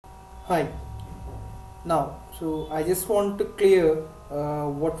Hi. Now, I just want to clear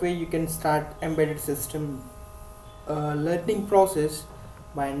what way you can start embedded system learning process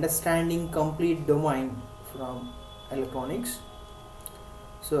by understanding complete domain from electronics.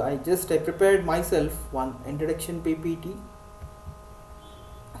 I prepared myself one introduction PPT.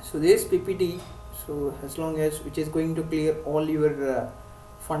 So this PPT, as long as which is going to clear all your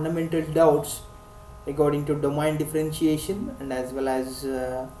fundamental doubts regarding to domain differentiation and as well as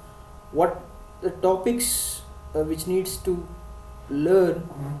what the topics which needs to learn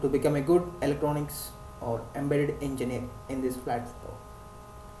to become a good electronics or embedded engineer in this platform.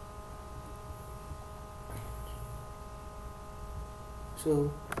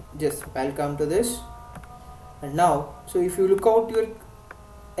 So just welcome to this. And now, if you look out your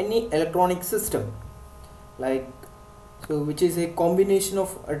any electronic system, which is a combination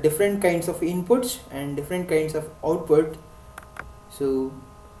of different kinds of inputs and different kinds of output.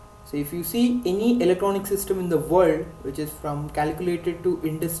 So if you see any electronic system in the world which is from calculator to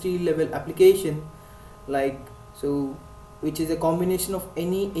industry level application, which is a combination of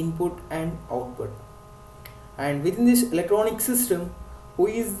any input and output, and within this electronic system, who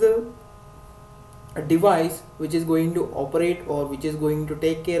is the device which is going to operate or which is going to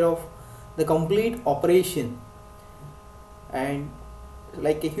take care of the complete operation. And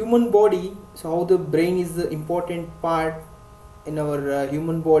like a human body, so how the brain is the important part in our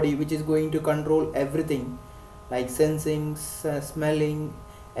human body, which is going to control everything like sensing, smelling,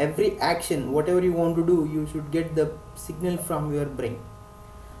 every action, whatever you want to do, you should get the signal from your brain.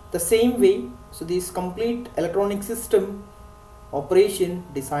 The same way, so this complete electronic system operation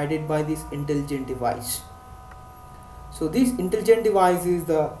decided by this intelligent device. So this intelligent device is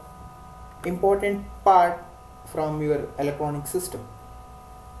the important part from your electronic system.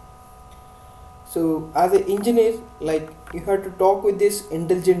 So as an engineer, you have to talk with this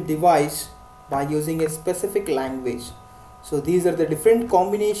intelligent device by using a specific language. So these are the different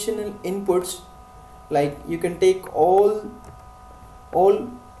combinational inputs. You can take all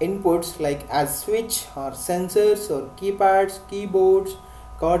inputs as switch or sensors or keypads, keyboards,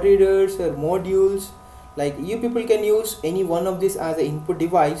 card readers or modules. You people can use any one of these as an input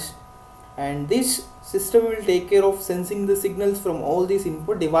device, and this system will take care of sensing the signals from all these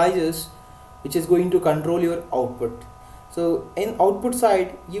input devices, which is going to control your output. So in output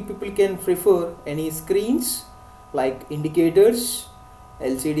side, you people can prefer any screens like indicators,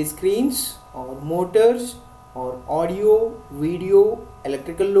 LCD screens, or motors, or audio, video,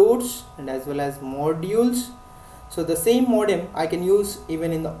 electrical loads, and as well as modules. So the same modem I can use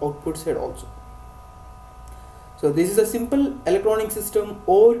even in the output side also. So this is a simple electronic system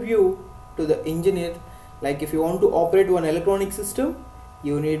overview to the engineer. If you want to operate one electronic system,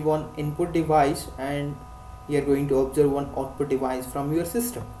 you need one input device and you are going to observe one output device from your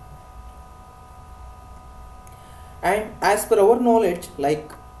system. And as per our knowledge,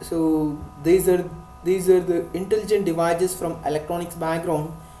 these are the intelligent devices from electronics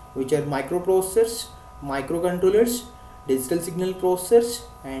background, which are microprocessors, microcontrollers, digital signal processors,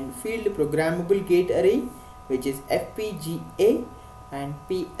 and field programmable gate array, which is FPGA, and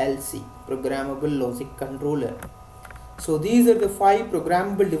PLC, programmable logic controller. So these are the 5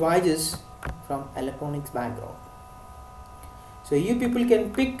 programmable devices from electronics background. So you people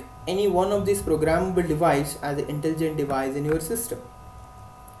can pick any one of these programmable device as an intelligent device in your system.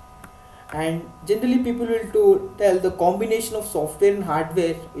 And generally people will tell the combination of software and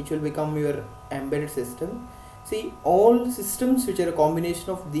hardware which will become your embedded system. See, all systems which are a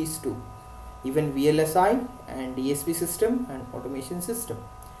combination of these two, even VLSI and DSP system and automation system.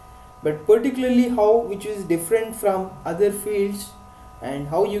 But particularly which is different from other fields and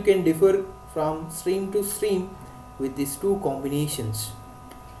how you can differ from stream to stream with these two combinations.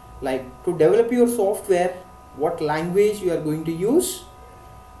 To develop your software, what language you are going to use,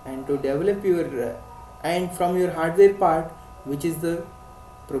 and to develop your and from your hardware part, which is the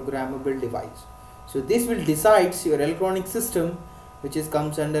programmable device. So this will decide your electronic system, which is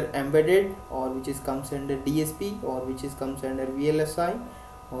comes under embedded, or which is comes under DSP, or which is comes under VLSI,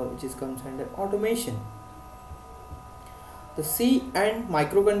 or which is comes under automation. The C and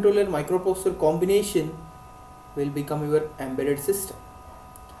microcontroller microprocessor combination will become your embedded system.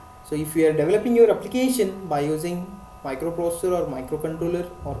 So if you are developing your application by using microprocessor or microcontroller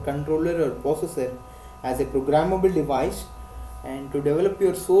or controller or processor as a programmable device, and to develop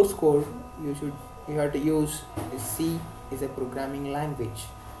your source code, you have to use C is a programming language.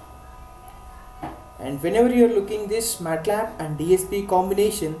 And whenever you are looking this MATLAB and DSP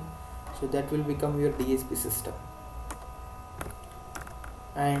combination, so that will become your DSP system.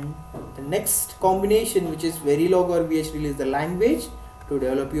 And the next combination, which is Verilog or VHDL, is the language to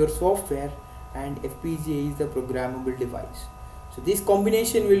develop your software, and FPGA is the programmable device. So this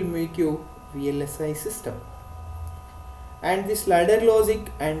combination will make you VLSI system. And this ladder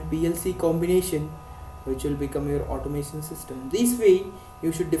logic and PLC combination, which will become your automation system. This way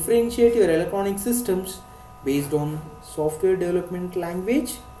you should differentiate your electronic systems based on software development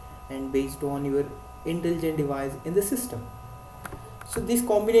language and based on your intelligent device in the system. So this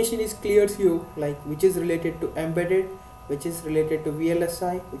combination is clear to you, like which is related to embedded, which is related to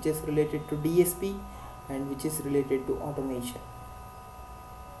VLSI, which is related to DSP, and which is related to automation.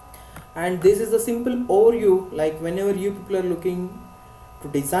 And this is the simple overview, like whenever you people are looking to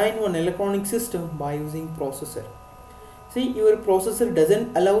design one electronic system by using processor. See, your processor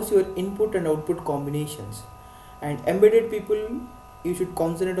doesn't allows your input and output combinations, and embedded people, you should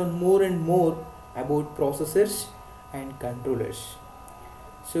concentrate on more and more about processors and controllers.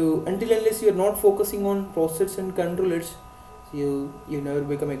 So until unless you are not focusing on processors and controllers, you never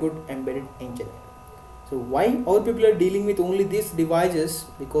become a good embedded engineer. So why our people are dealing with only these devices?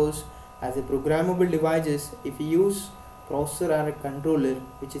 Because as a programmable devices, if you use processor or a controller,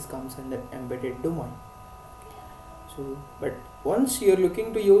 which is comes under embedded domain. So but once you are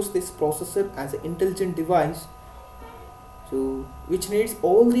looking to use this processor as an intelligent device, so which needs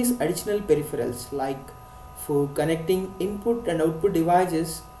all these additional peripherals, like for connecting input and output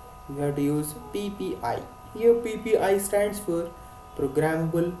devices, you have to use PPI. Here PPI stands for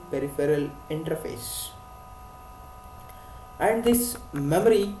programmable peripheral interface. And this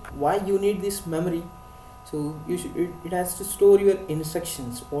memory, why you need this memory? So it has to store your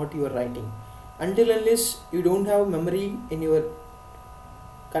instructions, what you are writing. Until unless you don't have memory in your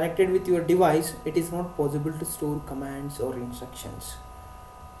connected with your device, it is not possible to store commands or instructions.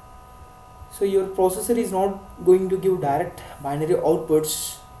 So your processor is not going to give direct binary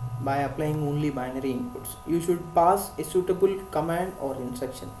outputs by applying only binary inputs. You should pass a suitable command or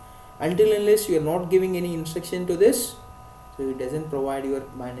instruction. Until unless you are not giving any instruction to this, so it doesn't provide your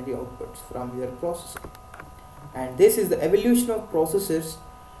binary outputs from your processor. And this is the evolution of processors,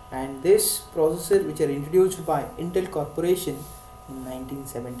 and this processor which are introduced by Intel Corporation in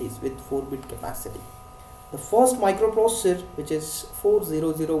 1970s with 4-bit capacity. The first microprocessor, which is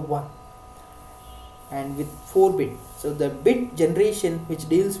 4001, and with 4-bit. So the bit generation, which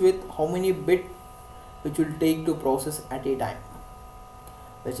deals with how many bit which will take to process at a time,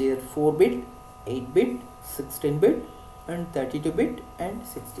 which is 4-bit, 8-bit, 16-bit, and 32-bit and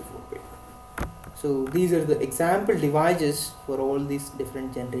 64-bit. So these are the example devices for all these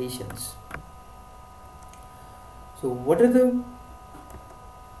different generations. So what are the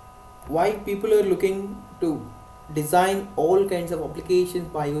why people are looking to design all kinds of applications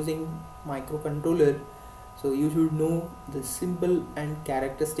by using microcontroller? So you should know the simple and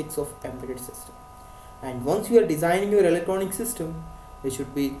characteristics of embedded system. And once you are designing your electronic system, there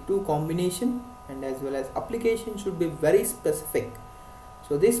should be two combination, and as well as application should be very specific.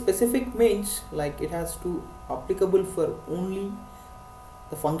 So this specific means like it has to applicable for only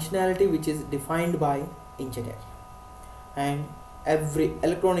the functionality which is defined by engineer. And every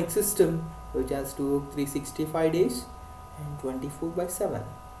electronic system which has to work 365 days and 24/7.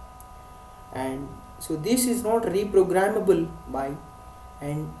 And so this is not reprogrammable by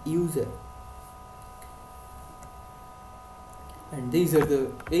an user. And these are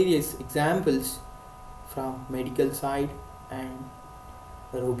the various examples from medical side and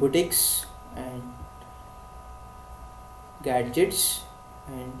robotics and gadgets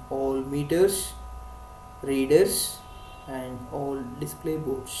and all meters, readers, and all display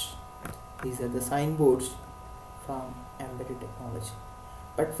boards. These are the signboards from embedded technology.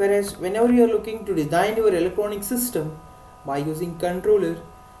 But whereas whenever you are looking to design your electronic system by using controller,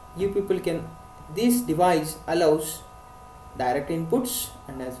 you people can, this device allows direct inputs,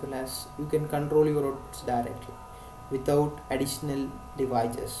 and as well as you can control your outputs directly without additional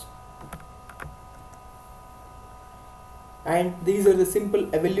devices. And these are the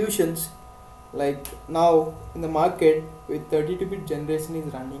simple evolutions, like now in the market with 32-bit generation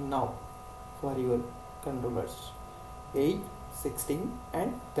is running now for your controllers, 8, 16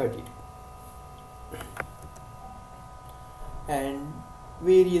 and 32, and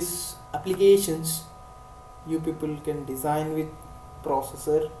various applications you people can design with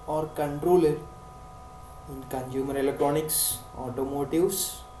processor or controller in consumer electronics,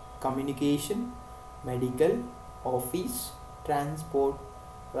 automotives, communication, medical, office, transport,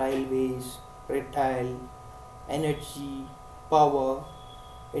 railways, retail, energy, power,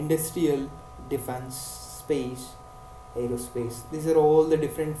 industrial, defense, space, aerospace. These are all the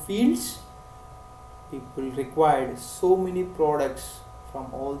different fields. People required so many products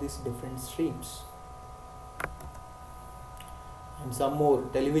from all these different streams. and some more: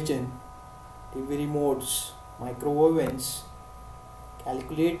 television, TV remotes, micro ovens,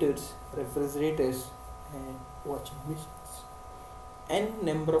 calculators, refrigerators, and washing machines. N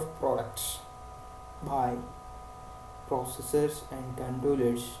number of products by processors and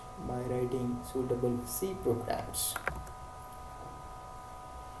controllers by writing suitable C programs.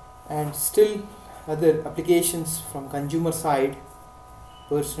 And still other applications from consumer side: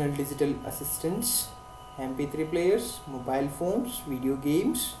 personal digital assistants, MP3 players, mobile phones, video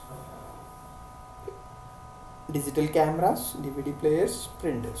games, digital cameras, DVD players,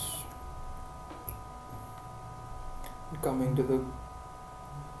 printers. Coming to the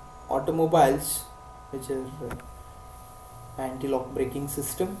automobiles, which are anti-lock braking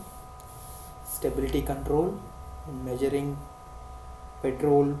system, stability control, and measuring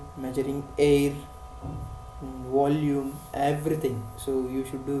petrol, measuring air, volume, everything. So you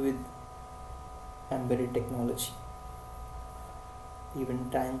should do with embedded technology.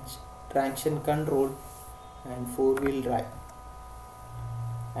 Even traction control and four-wheel drive.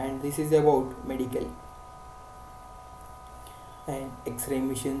 And this is about medical and X-ray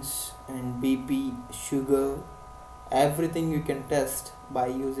machines and BP, sugar, everything you can test by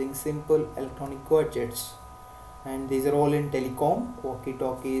using simple electronic gadgets. And these are all in telecom: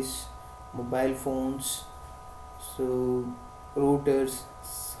 walkie-talkies, mobile phones, so routers,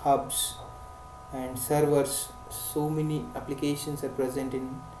 hubs, and servers. So many applications are present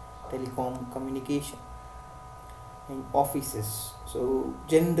in telecom communication. And offices, so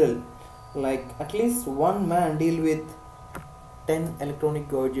general, like at least one man deal with 10 electronic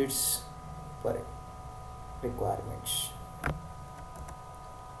gadgets per requirements.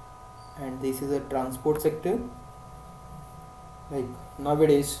 And this is a transport sector. Like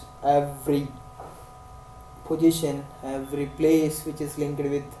nowadays, every position, every place which is linked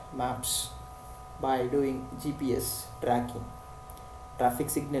with maps by doing GPS tracking, traffic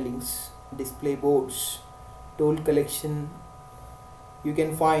signalings, display boards, toll collection. You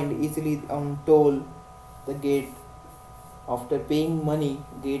can find easily on toll the gate. After paying money,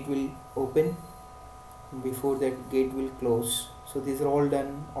 gate will open, before that gate will close. So these are all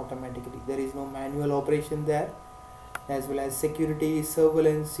done automatically. There is no manual operation there. As well as security,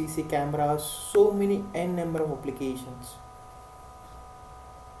 surveillance, CC cameras, so many n number of applications.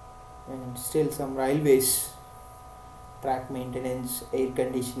 And still some railways, track maintenance, air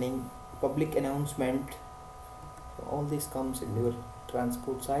conditioning, public announcement. So all this comes in your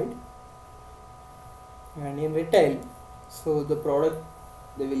transport side. And in retail, so the product,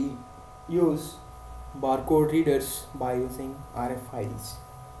 they will use barcode readers by using RFIDs.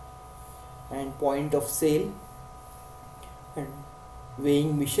 And point of sale and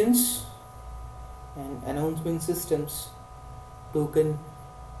weighing machines and announcement systems, token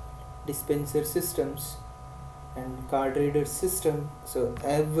dispenser systems, and card reader system. So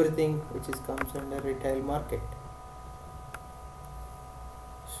everything which is comes under retail market.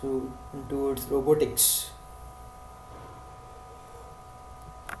 So towards robotics,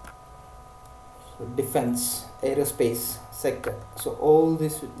 so defense, aerospace sector. So all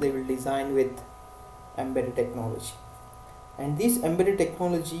this they will design with embedded technology. And this embedded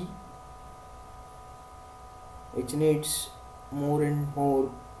technology, which needs more and more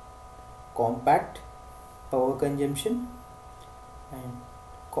compact, power consumption, and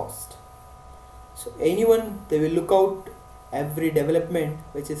cost. So anyone, they will look out every development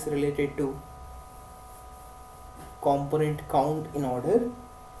which is related to component count in order,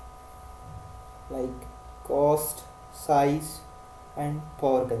 like cost, size, and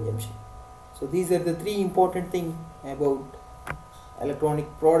power consumption. So these are the three important things about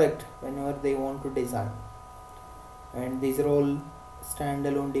electronic product whenever they want to design. And these are all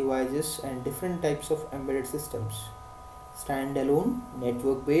standalone devices and different types of embedded systems. Standalone,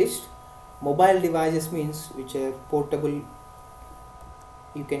 network based. Mobile devices means which are portable,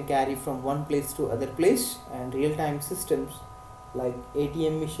 you can carry from one place to other place. And real time systems like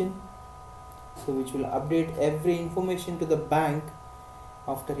ATM machine, so which will update every information to the bank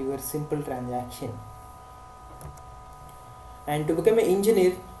after your simple transaction. And to become an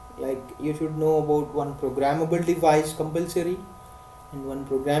engineer, like you should know about one programmable device compulsory, and one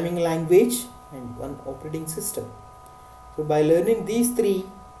programming language, and one operating system. So by learning these three,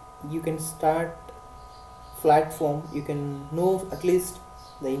 you can start platform, you can know at least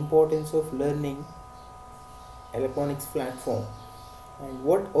the importance of learning electronics platform. And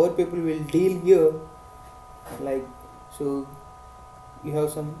what our people will deal here, like, so you have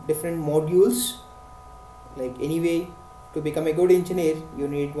some different modules. Like anyway, to become a good engineer, you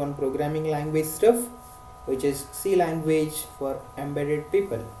need one programming language stuff, which is C language for embedded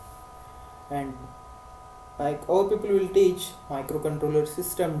people. And like our people will teach microcontroller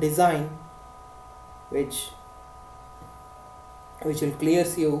system design, which will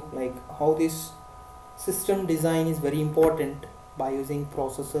clears you like how this system design is very important by using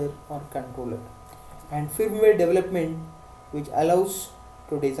processor or controller, and firmware development, which allows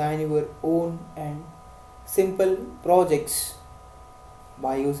to design your own and simple projects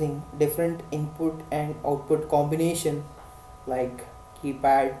by using different input and output combination like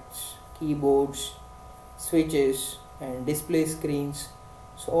keypads, keyboards, switches and display screens.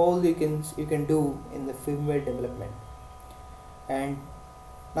 So all you can do in the firmware development. And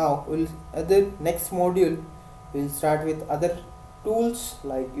now other next module we'll start with other tools,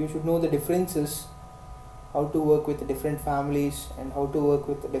 like you should know the differences, how to work with different families and how to work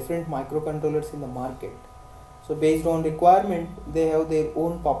with different microcontrollers in the market. So based on requirement, they have their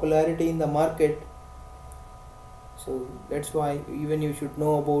own popularity in the market. So that's why even you should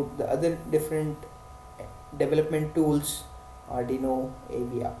know about the other different development tools, Arduino,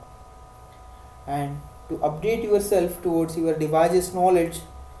 AVIA. And to update yourself towards your devices knowledge,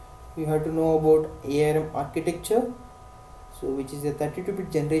 you have to know about ARM architecture, so which is a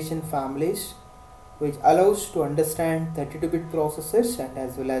 32-bit generation families, which allows to understand 32-bit processors and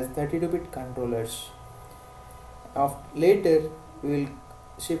as well as 32-bit controllers. Later we will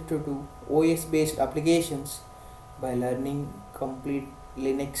shift to OS based applications by learning complete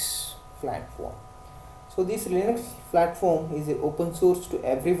Linux platform. So this Linux platform is open source to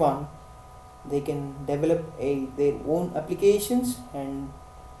everyone. They can develop their own applications and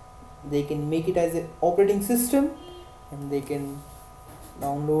they can make it as an operating system, and they can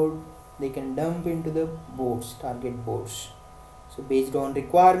download, they can dump into the boards, target boards. So based on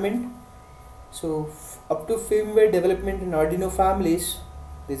requirement, so up to firmware development in Arduino families,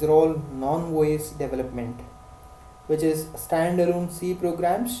 these are all non-OS development, which is standalone C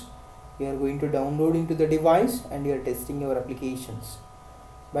programs you are going to download into the device and you are testing your applications.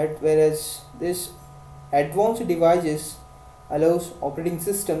 But whereas this advanced devices allows operating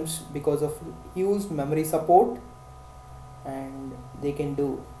systems because of huge memory support, and they can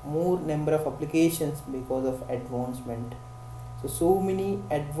do more number of applications because of advancement. So many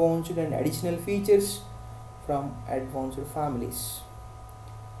advanced and additional features from advanced families.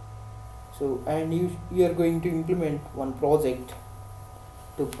 So and you are going to implement one project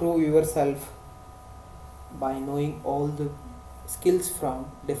to prove yourself by knowing all the skills from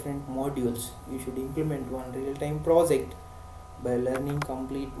different modules. You should implement one real-time project by learning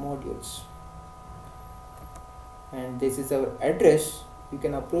complete modules. And this is our address. You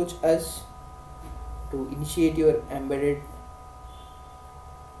can approach us to initiate your embedded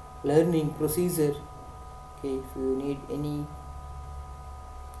learning procedure. Okay, if you need any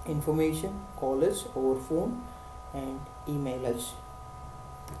information, call us over phone and email us.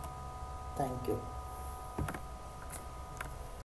 Thank you.